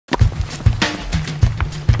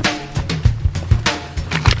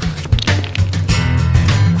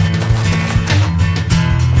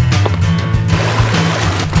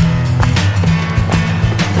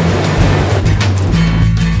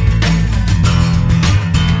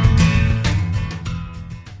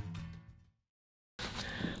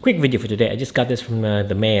quick video for today. I just got this from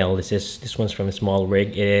the mail. This one's from smallrig.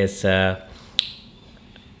 It is the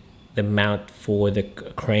mount for the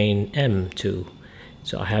Crane M2.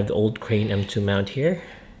 So I have the old Crane M2 mount here.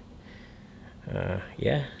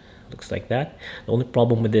 Yeah, looks like that. The only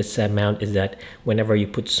problem with this mount is that whenever you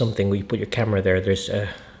put something, when you put your camera there, there's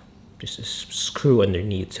just a screw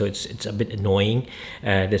underneath, so it's a bit annoying.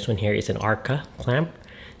 This one here is an arca clamp,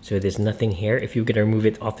 so there's nothing here. If you're gonna remove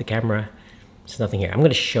it off the camera, there's nothing here. I'm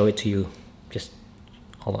gonna show it to you. Just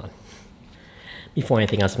hold on. Before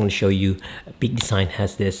anything else, I'm gonna show you. Big Design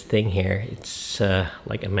has this thing here. It's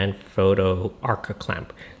like a Manfrotto arca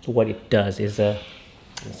clamp. So what it does is, let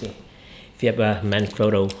me see. If you have a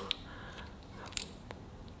Manfrotto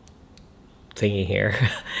thingy here,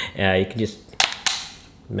 you can just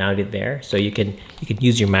mount it there. So you can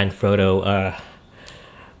use your Manfrotto.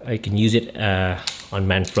 You can use it on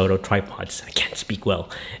Manfrotto tripods. I can't speak well.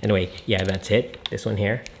 Anyway, yeah, that's it. This one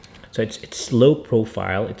here. So it's low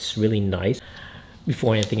profile. It's really nice.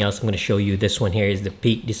 Before anything else, I'm going to show you this one here is the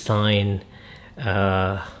Big Design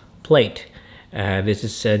plate. This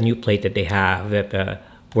is a new plate that they have that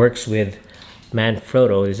works with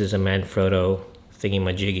Manfrotto. This is a Manfrotto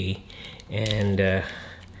thingy-majiggy, and yeah,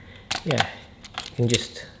 you can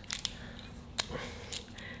just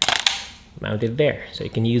mount it there, so you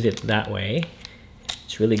can use it that way.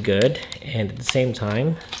 It's really good, and at the same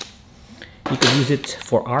time you can use it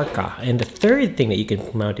for arca. And the third thing that you can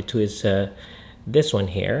mount it to is this one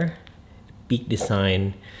here, Big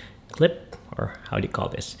Design clip, or how do you call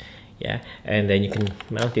this? Yeah, and then you can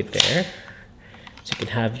mount it there, so you can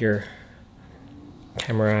have your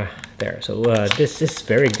camera there. So this is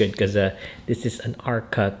very good because this is an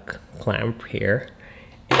arca clamp here,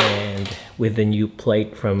 and with the new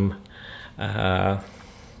plate from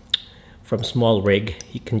smallrig,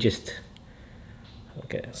 you can just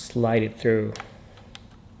slide it through.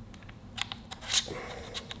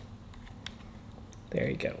 There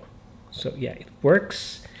you go. So yeah, it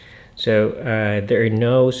works. So there are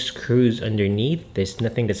no screws underneath. There's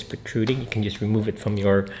nothing that's protruding. You can just remove it from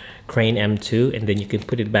your Crane M2, and then you can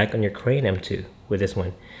put it back on your Crane M2 with this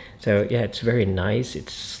one. So yeah, it's very nice.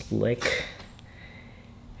 It's slick.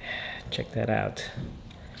 Check that out.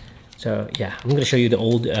 So yeah, I'm gonna show you the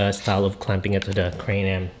old style of clamping it to the Crane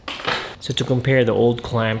M. So to compare the old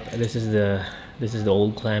clamp, this is the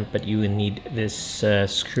old clamp, but you will need this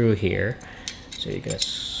screw here. So you're gonna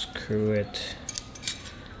screw it.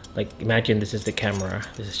 Like, imagine this is the camera.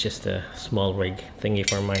 This is just a smallrig thingy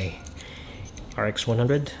for my RX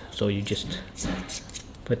 100. So you just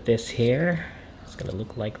put this here. It's gonna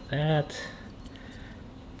look like that.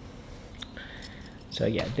 So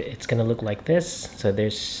yeah, it's gonna look like this. So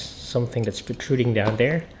there's something that's protruding down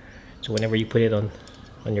there. So whenever you put it on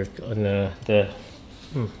the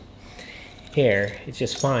here, it's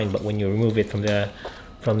just fine. But when you remove it from the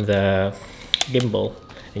gimbal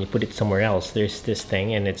and you put it somewhere else, there's this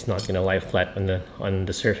thing, and it's not gonna lie flat on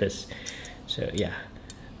the surface. So yeah,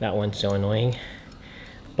 that one's so annoying.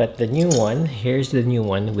 But the new one, here's the new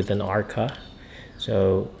one with an arca.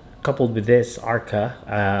 So coupled with this arca,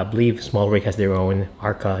 I believe smallrig has their own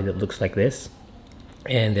arca that looks like this,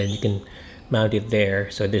 and then you can mount it there.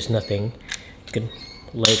 So there's nothing. You can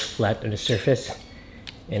lay it flat on the surface,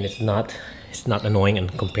 and it's not annoying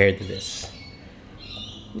and compared to this.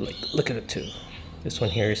 Look at the two. This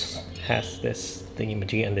one here has this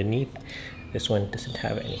thingy-majiggy underneath. This one doesn't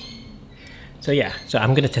have any. So yeah, so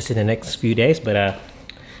I'm gonna test it in the next few days, but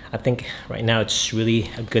I think right now it's really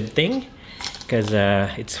a good thing because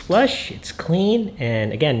it's flush, it's clean,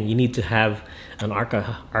 and again, you need to have an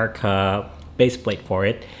arca base plate for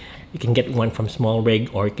it. You can get one from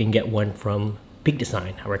smallrig, or you can get one from Big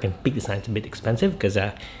Design. I reckon Big Design's a bit expensive because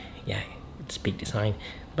yeah, it's Big Design,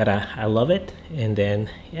 but I love it. And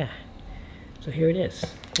then yeah, so here it is.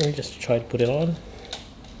 Let me just try to put it on.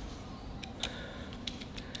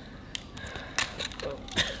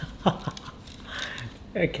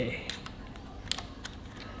 Okay.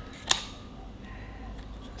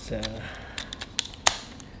 So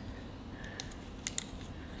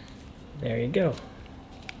there you go.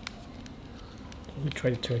 Let me try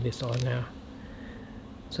to turn this on now.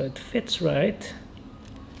 So it fits right.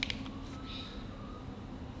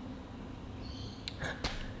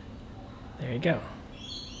 There you go.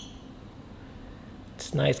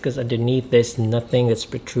 It's nice because underneath there's nothing that's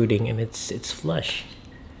protruding, and it's flush.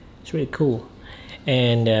 It's really cool.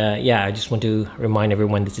 And yeah, I just want to remind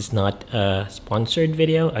everyone this is not a sponsored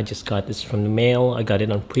video. I just got this from the mail. I got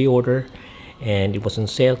it on pre-order, and it was on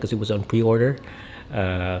sale because it was on pre-order.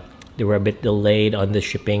 They were a bit delayed on the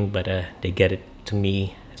shipping, but they get it to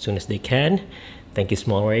me as soon as they can. Thank you,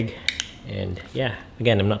 smallrig. And yeah,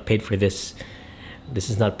 again, I'm not paid for this. This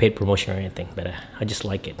is not paid promotion or anything, but I just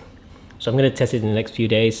like it. So I'm gonna test it in the next few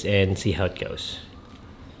days and see how it goes.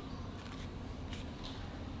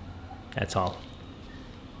 That's all.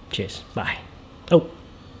 Cheers. Bye. Oh,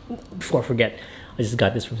 before I forget, I just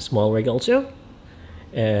got this from smallrig also.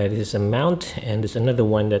 This is a mount, and there's another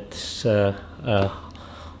one that's a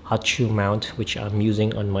hot shoe mount, which I'm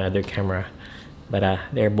using on my other camera. But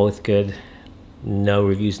they're both good. No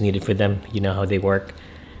reviews needed for them. You know how they work.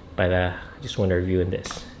 But I just want to review in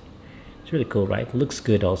this. It's really cool, right? Looks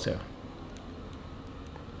good also.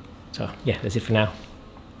 So yeah, that's it for now.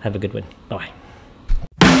 Have a good one. Bye.